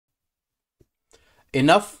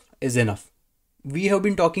Enough is enough. We have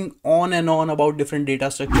been talking on and on about different data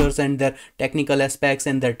structures and their technical aspects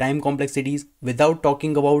and their time complexities without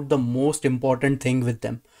talking about the most important thing with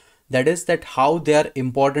them. That is that how they are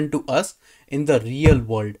important to us in the real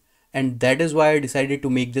world. And that is why I decided to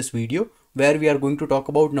make this video where we are going to talk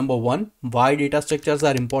about number one, why data structures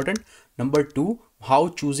are important. Number two, how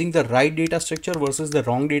choosing the right data structure versus the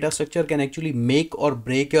wrong data structure can actually make or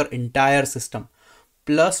break your entire system.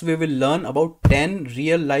 Plus, we will learn about 10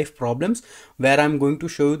 real life problems where I'm going to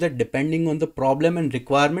show you that depending on the problem and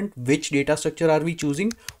requirement, which data structure are we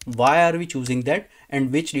choosing, why are we choosing that,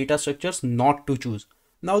 and which data structures not to choose.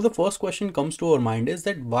 Now, the first question comes to our mind is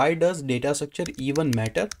that why does data structure even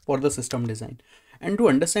matter for the system design? And to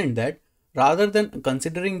understand that, rather than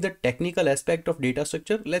considering the technical aspect of data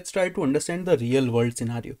structure, let's try to understand the real world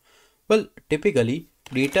scenario. Well, typically,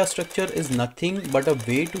 data structure is nothing but a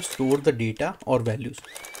way to store the data or values.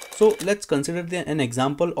 So let's consider an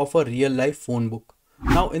example of a real life phone book.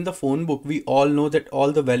 Now in the phone book, we all know that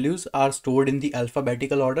all the values are stored in the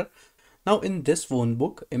alphabetical order. Now in this phone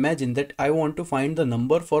book, imagine that I want to find the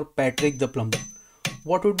number for Patrick the plumber.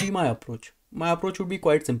 What would be my approach? My approach would be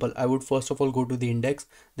quite simple. I would first of all go to the index,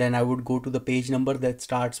 then I would go to the page number that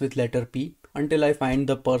starts with letter P until I find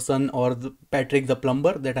the person or the Patrick the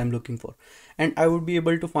plumber that I'm looking for. And I would be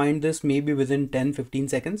able to find this maybe within 10-15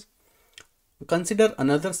 seconds. Consider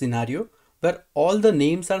another scenario where all the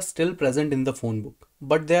names are still present in the phone book,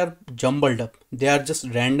 but they are jumbled up. They are just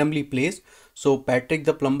randomly placed. So Patrick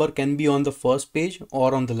the plumber can be on the first page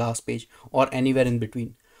or on the last page or anywhere in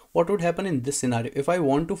between. What would happen in this scenario? If I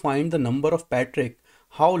want to find the number of Patrick,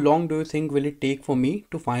 how long do you think will it take for me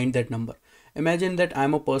to find that number? Imagine that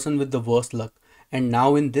I'm a person with the worst luck. And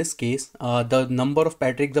now in this case, the number of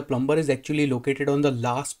Patrick the plumber is actually located on the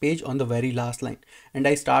last page on the very last line. And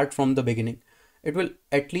I start from the beginning. It will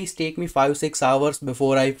at least take me 5-6 hours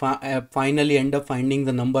before I finally end up finding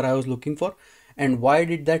the number I was looking for. And why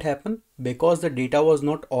did that happen? Because the data was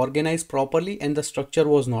not organized properly and the structure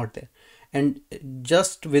was not there. And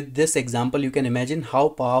just with this example, you can imagine how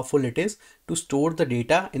powerful it is to store the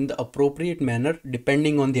data in the appropriate manner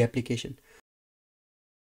depending on the application.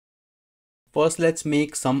 First, let's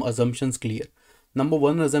make some assumptions clear. Number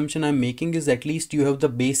one assumption I'm making is at least you have the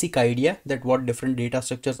basic idea that what different data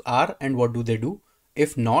structures are and what do they do.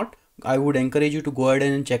 If not, I would encourage you to go ahead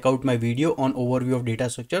and check out my video on overview of data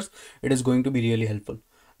structures. It is going to be really helpful.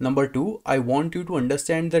 Number two, I want you to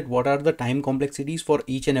understand that what are the time complexities for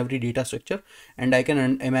each and every data structure. And I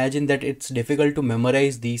can imagine that it's difficult to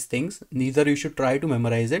memorize these things. Neither you should try to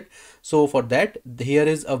memorize it. So for that, here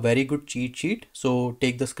is a very good cheat sheet. So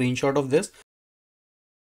take the screenshot of this.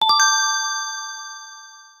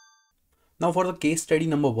 Now for the case study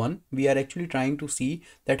number one, we are actually trying to see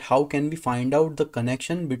that how can we find out the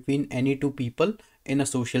connection between any two people in a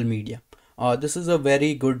social media. This is a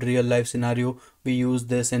very good real life scenario. We use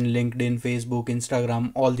this in LinkedIn, Facebook,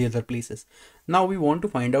 Instagram, all the other places. Now we want to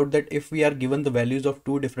find out that if we are given the values of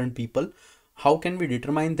two different people, how can we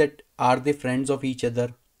determine that are they friends of each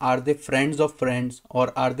other? Are they friends of friends,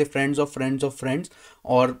 or are they friends of friends of friends,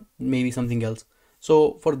 or maybe something else?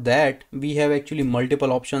 So for that, we have actually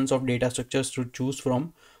multiple options of data structures to choose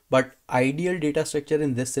from, but ideal data structure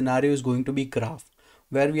in this scenario is going to be graph,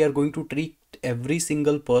 where we are going to treat every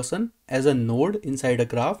single person as a node inside a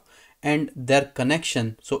graph and their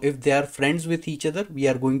connection. So if they are friends with each other, we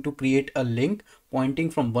are going to create a link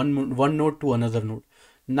pointing from one node to another node.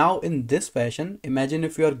 Now in this fashion, imagine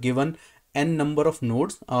if you are given n number of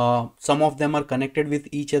nodes, some of them are connected with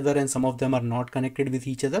each other and some of them are not connected with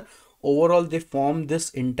each other. Overall, they form this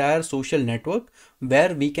entire social network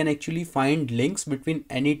where we can actually find links between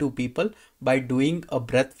any two people by doing a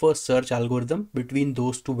breadth first search algorithm between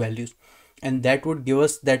those two values. And that would give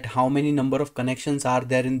us that how many number of connections are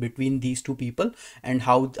there in between these two people and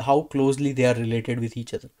how closely they are related with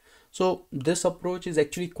each other. So this approach is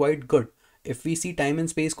actually quite good. If we see time and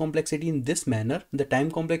space complexity in this manner, the time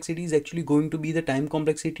complexity is actually going to be the time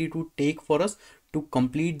complexity to take for us to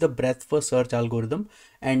complete the breadth first search algorithm,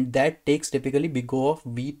 and that takes typically big O of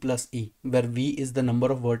v plus e, where v is the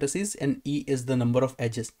number of vertices and e is the number of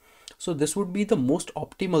edges. So this would be the most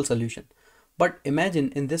optimal solution. But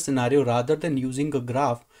imagine in this scenario, rather than using a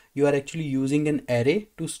graph, you are actually using an array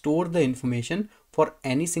to store the information for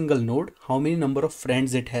any single node, how many number of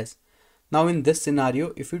friends it has. Now in this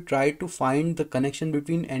scenario, if you try to find the connection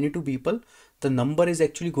between any two people, the number is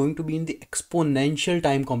actually going to be in the exponential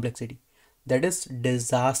time complexity. That is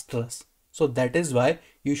disastrous. So that is why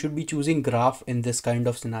you should be choosing graph in this kind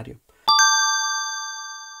of scenario.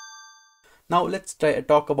 Now let's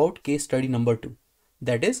talk about case study number two.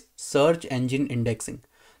 That is search engine indexing.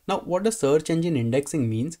 Now, what the search engine indexing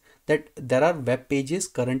means, that there are web pages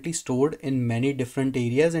currently stored in many different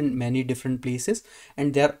areas and many different places,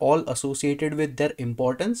 and they are all associated with their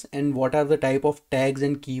importance and what are the type of tags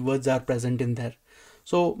and keywords are present in there.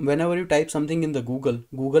 So whenever you type something in the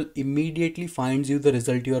Google immediately finds you the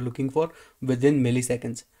result you are looking for within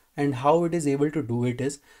milliseconds. And how it is able to do it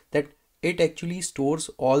is that it actually stores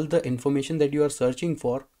all the information that you are searching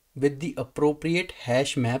for with the appropriate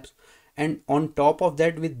hash maps, and on top of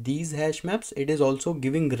that, with these hash maps, it is also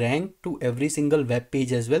giving rank to every single web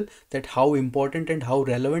page as well, that how important and how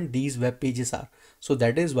relevant these web pages are. So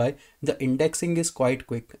that is why the indexing is quite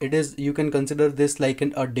quick. It is, you can consider this like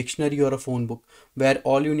a dictionary or a phone book, where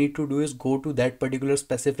all you need to do is go to that particular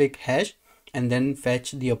specific hash and then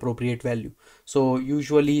fetch the appropriate value. So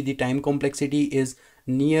usually the time complexity is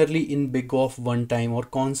nearly in big of one time or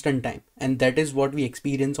constant time, and that is what we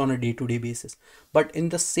experience on a day-to-day basis. But in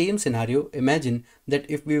the same scenario, imagine that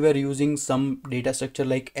if we were using some data structure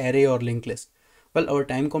like array or linked list, well, our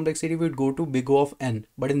time complexity would go to big O of n,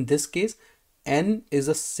 but in this case n is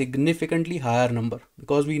a significantly higher number,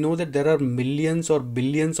 because we know that there are millions or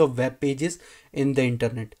billions of web pages in the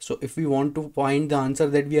internet. So if we want to find the answer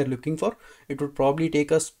that we are looking for, it would probably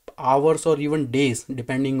take us hours or even days,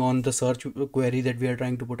 depending on the search query that we are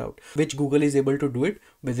trying to put out, which Google is able to do it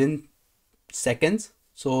within seconds.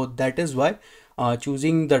 So that is why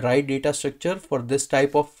choosing the right data structure for this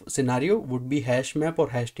type of scenario would be hash map or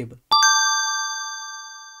hash table.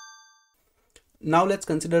 Now let's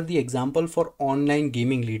consider the example for online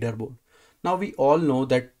gaming leaderboard. Now we all know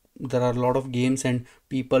that there are a lot of games and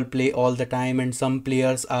people play all the time, and some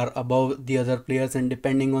players are above the other players, and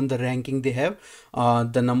depending on the ranking they have,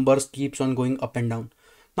 the numbers keeps on going up and down.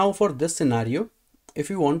 Now for this scenario, if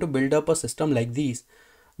you want to build up a system like these,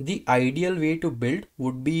 the ideal way to build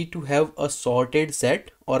would be to have a sorted set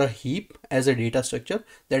or a heap as a data structure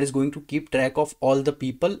that is going to keep track of all the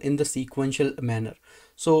people in the sequential manner.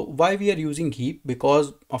 So why we are using heap?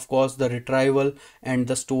 Because of course the retrieval and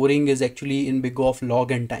the storing is actually in big of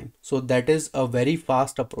log n time. So that is a very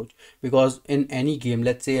fast approach, because in any game,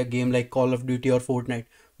 let's say a game like Call of Duty or Fortnite,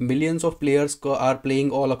 millions of players are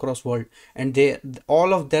playing all across world, and they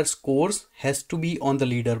all of their scores has to be on the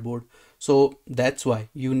leaderboard. So that's why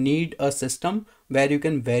you need a system where you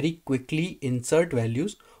can very quickly insert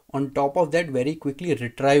values, on top of that very quickly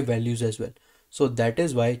retrieve values as well. So that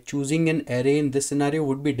is why choosing an array in this scenario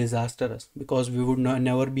would be disastrous, because we would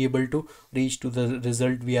never be able to reach to the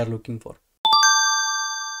result we are looking for.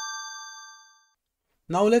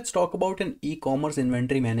 Now let's talk about an e-commerce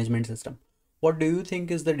inventory management system. What do you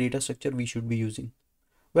think is the data structure we should be using?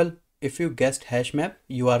 Well, if you guessed hash map,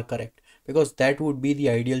 you are correct, because that would be the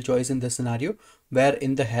ideal choice in this scenario, where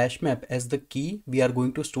in the hash map as the key, we are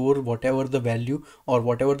going to store whatever the value or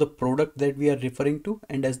whatever the product that we are referring to,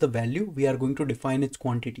 and as the value, we are going to define its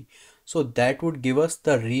quantity. So that would give us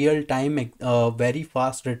the real time, very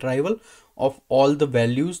fast retrieval of all the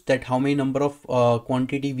values, that how many number of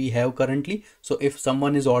quantity we have currently. So if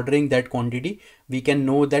someone is ordering that quantity, we can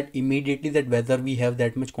know that immediately, that whether we have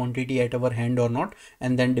that much quantity at our hand or not,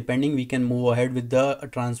 and then depending we can move ahead with the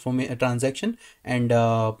transaction, and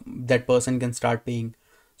that person can start paying.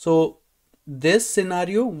 So this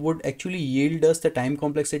scenario would actually yield us the time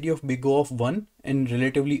complexity of big O of 1 in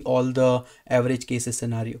relatively all the average cases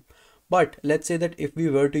scenario. But let's say that if we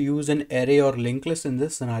were to use an array or linked list in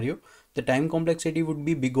this scenario, the time complexity would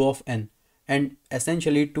be big O of n. And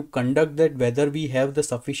essentially, to conduct that, whether we have the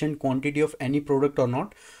sufficient quantity of any product or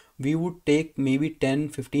not, we would take maybe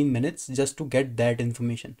 10-15 minutes just to get that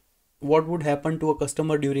information. What would happen to a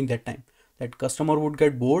customer during that time? That customer would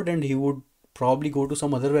get bored, and he would probably go to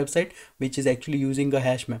some other website which is actually using a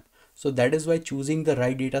hash map. So that is why choosing the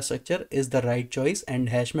right data structure is the right choice, and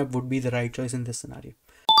hash map would be the right choice in this scenario.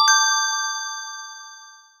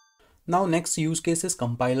 Now next use case is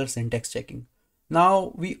compiler syntax checking.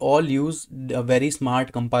 Now we all use very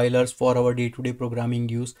smart compilers for our day-to-day programming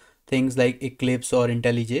use, things like Eclipse or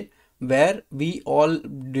IntelliJ, where we all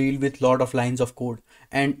deal with lot of lines of code,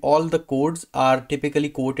 and all the codes are typically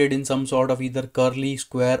quoted in some sort of either curly,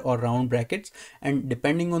 square or round brackets, and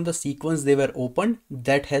depending on the sequence they were opened,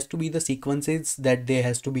 that has to be the sequences that they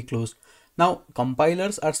has to be closed. Now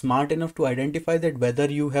compilers are smart enough to identify that whether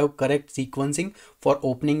you have correct sequencing for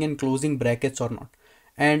opening and closing brackets or not.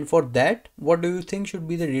 And for that, what do you think should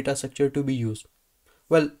be the data structure to be used?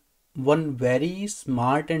 Well, one very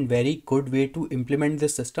smart and very good way to implement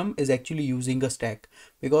this system is actually using a stack,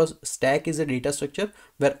 because stack is a data structure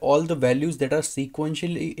where all the values that are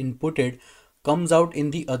sequentially inputted comes out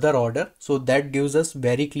in the other order. So that gives us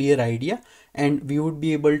very clear idea, and we would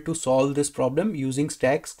be able to solve this problem using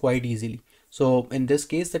stacks quite easily. So in this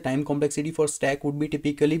case, the time complexity for stack would be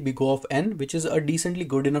typically big O of n, which is a decently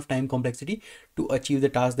good enough time complexity to achieve the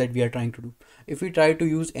task that we are trying to do. If we try to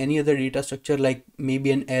use any other data structure like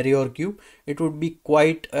maybe an array or queue, it would be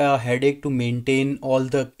quite a headache to maintain all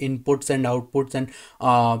the inputs and outputs, and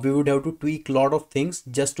we would have to tweak a lot of things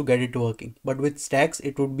just to get it working. But with stacks,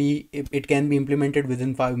 it can be implemented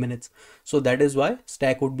within 5 minutes. So that is why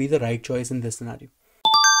stack would be the right choice in this scenario.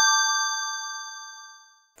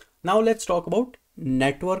 Now let's talk about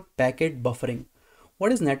network packet buffering.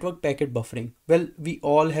 What is network packet buffering? Well, we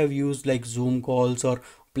all have used like Zoom calls or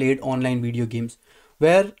played online video games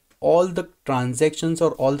where all the transactions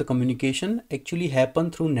or all the communication actually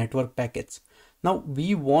happen through network packets. Now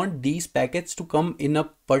we want these packets to come in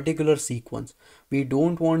a particular sequence. We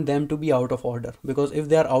don't want them to be out of order, because if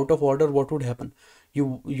they are out of order, what would happen?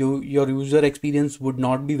 Your user experience would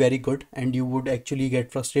not be very good and you would actually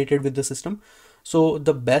get frustrated with the system. So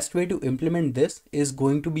the best way to implement this is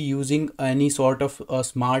going to be using any sort of a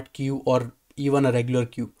smart queue or even a regular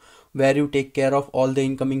queue, where you take care of all the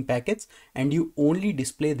incoming packets and you only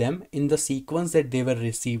display them in the sequence that they were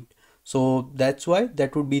received. So that's why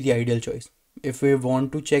that would be the ideal choice. If we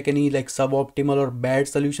want to check any like suboptimal or bad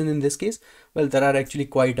solution in this case, well, there are actually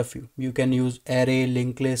quite a few. You can use array,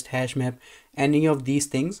 linked list, hash map. Any of these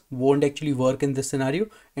things won't actually work in this scenario,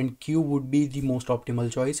 and queue would be the most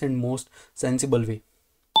optimal choice and most sensible way.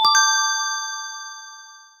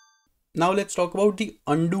 Now let's talk about the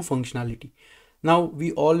undo functionality. Now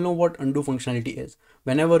we all know what undo functionality is.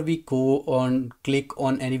 Whenever we go on click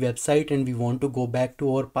on any website and we want to go back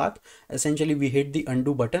to our path, essentially we hit the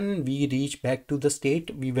undo button and we reach back to the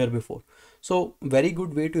state we were before. So very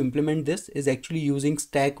good way to implement this is actually using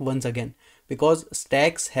stack once again, because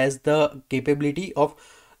stacks has the capability of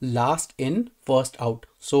last in first out.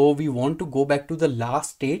 So we want to go back to the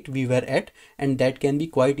last state we were at, and that can be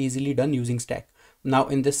quite easily done using stack. Now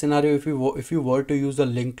in this scenario, if you were to use a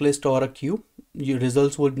linked list or a queue, your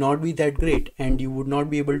results would not be that great and you would not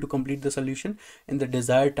be able to complete the solution in the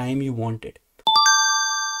desired time you wanted.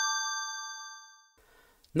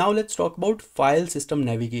 Now let's talk about file system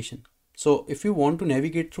navigation. So if you want to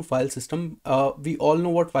navigate through file system, we all know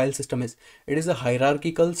what file system is. It is a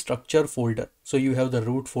hierarchical structure folder. So you have the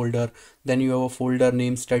root folder, then you have a folder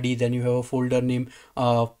named study, then you have a folder named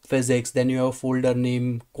physics, then you have a folder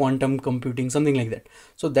named quantum computing, something like that.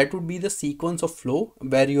 So that would be the sequence of flow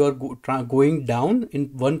where you are going down in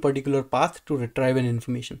one particular path to retrieve an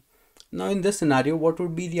information. Now in this scenario, what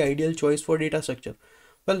would be the ideal choice for data structure?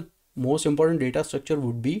 Well, most important data structure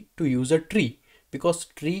would be to use a tree, because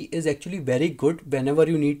tree is actually very good whenever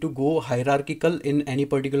you need to go hierarchical in any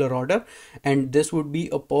particular order, and this would be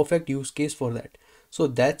a perfect use case for that. So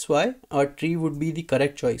that's why a tree would be the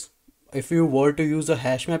correct choice. If you were to use a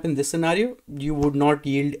hash map in this scenario, you would not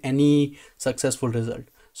yield any successful result.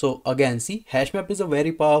 So again, see, hash map is a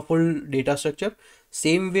very powerful data structure,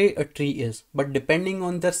 same way a tree is, but depending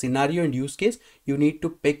on the scenario and use case, you need to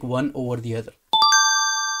pick one over the other.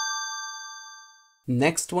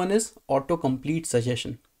 Next one is autocomplete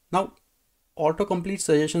suggestion. Now autocomplete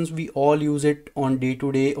suggestions, we all use it on day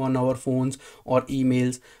to day on our phones or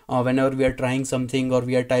emails. Whenever we are trying something or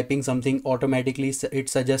we are typing something, automatically it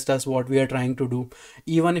suggests us what we are trying to do.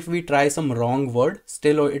 Even if we try some wrong word,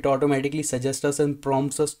 still it automatically suggests us and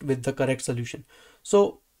prompts us with the correct solution.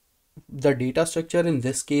 So the data structure in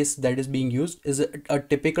this case that is being used is a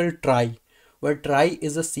typical trie, where trie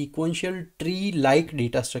is a sequential tree-like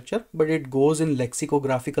data structure, but it goes in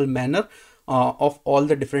lexicographical manner of all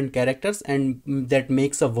the different characters, and that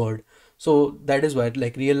makes a word. So that is why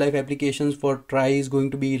like real life applications for trie is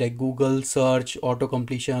going to be like Google search, auto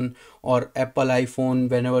completion, or Apple iPhone,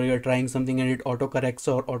 whenever you're trying something and it auto corrects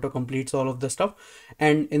or auto completes all of the stuff.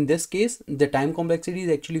 And in this case, the time complexity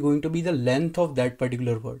is actually going to be the length of that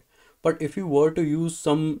particular word. But if you were to use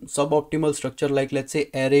some suboptimal structure like let's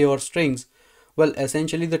say array or strings, well,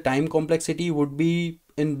 essentially the time complexity would be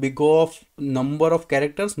in big O of number of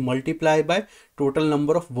characters multiplied by total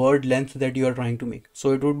number of word length that you are trying to make.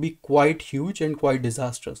 So it would be quite huge and quite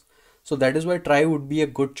disastrous. So that is why trie would be a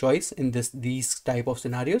good choice in these type of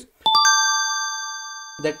scenarios.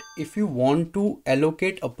 That if you want to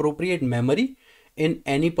allocate appropriate memory in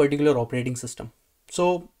any particular operating system.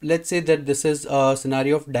 So let's say that this is a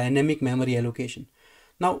scenario of dynamic memory allocation.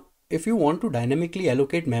 Now, if you want to dynamically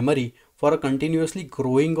allocate memory for a continuously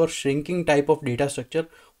growing or shrinking type of data structure,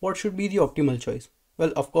 what should be the optimal choice?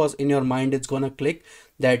 Well, of course, in your mind, it's gonna click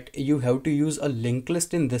that you have to use a linked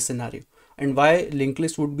list in this scenario. And why linked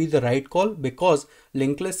list would be the right call? Because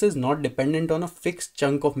linked list is not dependent on a fixed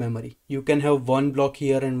chunk of memory. You can have one block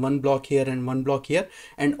here and one block here and one block here,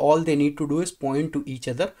 and all they need to do is point to each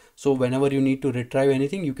other. So whenever you need to retrieve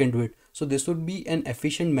anything, you can do it. So this would be an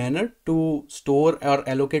efficient manner to store or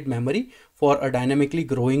allocate memory for a dynamically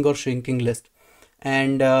growing or shrinking list.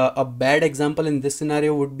 And a bad example in this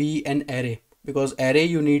scenario would be an array, because array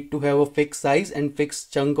you need to have a fixed size and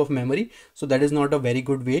fixed chunk of memory. So that is not a very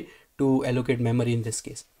good way to allocate memory in this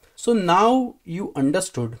case. So now you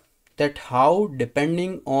understood that how,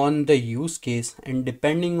 depending on the use case and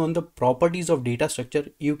depending on the properties of data structure,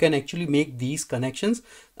 you can actually make these connections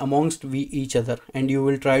amongst each other, and you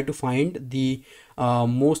will try to find the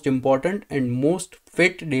most important and most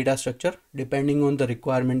fit data structure depending on the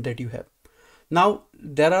requirement that you have. Now,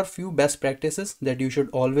 there are few best practices that you should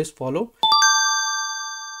always follow.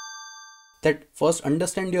 That first,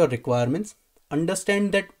 understand your requirements,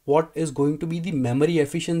 understand that what is going to be the memory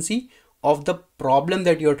efficiency of the problem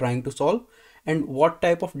that you're trying to solve, and what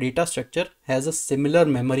type of data structure has a similar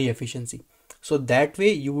memory efficiency. So that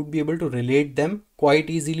way you would be able to relate them quite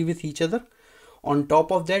easily with each other. On top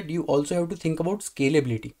of that, you also have to think about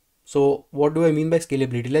scalability. So what do I mean by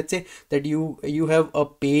scalability? Let's say that you have a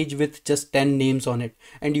page with just 10 names on it,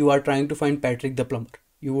 and you are trying to find Patrick the plumber.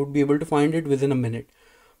 You would be able to find it within a minute.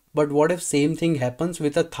 But what if same thing happens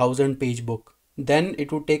with a 1,000-page book? Then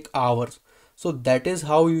it would take hours. So that is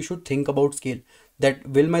how you should think about scale. That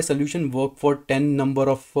will my solution work for 10 number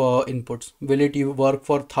of inputs? Will it work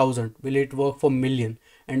for 1,000? Will it work for million?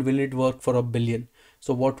 And will it work for a billion?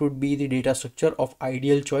 So what would be the data structure of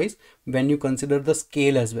ideal choice when you consider the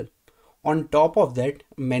scale as well? On top of that,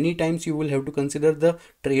 many times you will have to consider the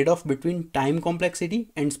trade-off between time complexity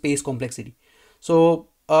and space complexity. So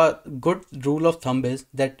a good rule of thumb is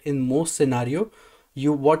that in most scenario,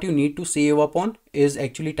 what you need to save up on is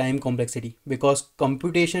actually time complexity, because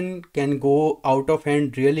computation can go out of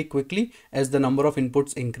hand really quickly as the number of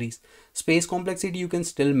inputs increase. Space complexity you can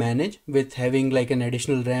still manage with having like an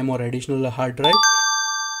additional RAM or additional hard drive.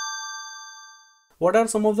 What are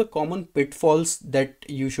some of the common pitfalls that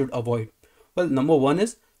you should avoid? Well, number one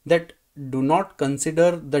is that do not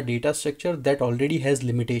consider the data structure that already has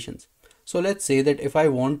limitations. So let's say that if I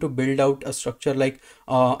want to build out a structure like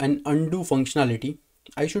an undo functionality,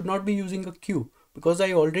 I should not be using a queue, because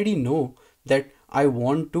I already know that I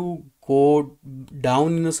want to go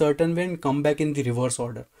down in a certain way and come back in the reverse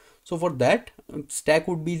order. So for that, stack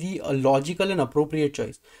would be the logical and appropriate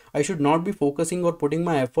choice. I should not be focusing or putting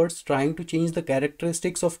my efforts trying to change the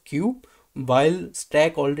characteristics of queue while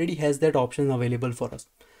stack already has that option available for us.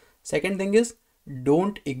 Second thing is,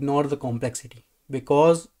 don't ignore the complexity,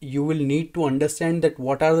 because you will need to understand that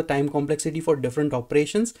what are the time complexity for different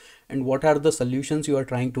operations and what are the solutions you are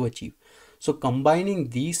trying to achieve. So combining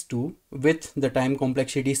these two with the time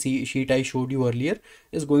complexity sheet I showed you earlier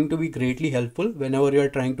is going to be greatly helpful whenever you are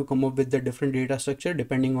trying to come up with the different data structure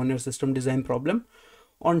depending on your system design problem.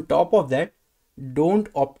 On top of that,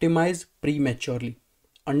 don't optimize prematurely.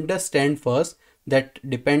 Understand first that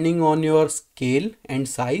depending on your scale and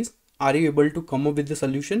size, are you able to come up with the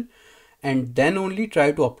solution, and then only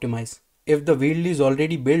try to optimize. If the wheel is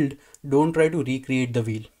already built, don't try to recreate the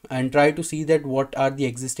wheel, and try to see that what are the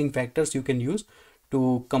existing factors you can use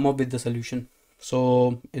to come up with the solution.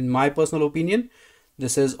 So in my personal opinion,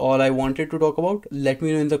 this is all I wanted to talk about. Let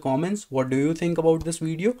me know in the comments, what do you think about this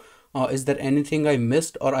video? Is there anything I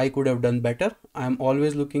missed or I could have done better? I'm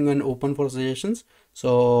always looking and open for suggestions.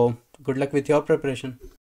 So good luck with your preparation.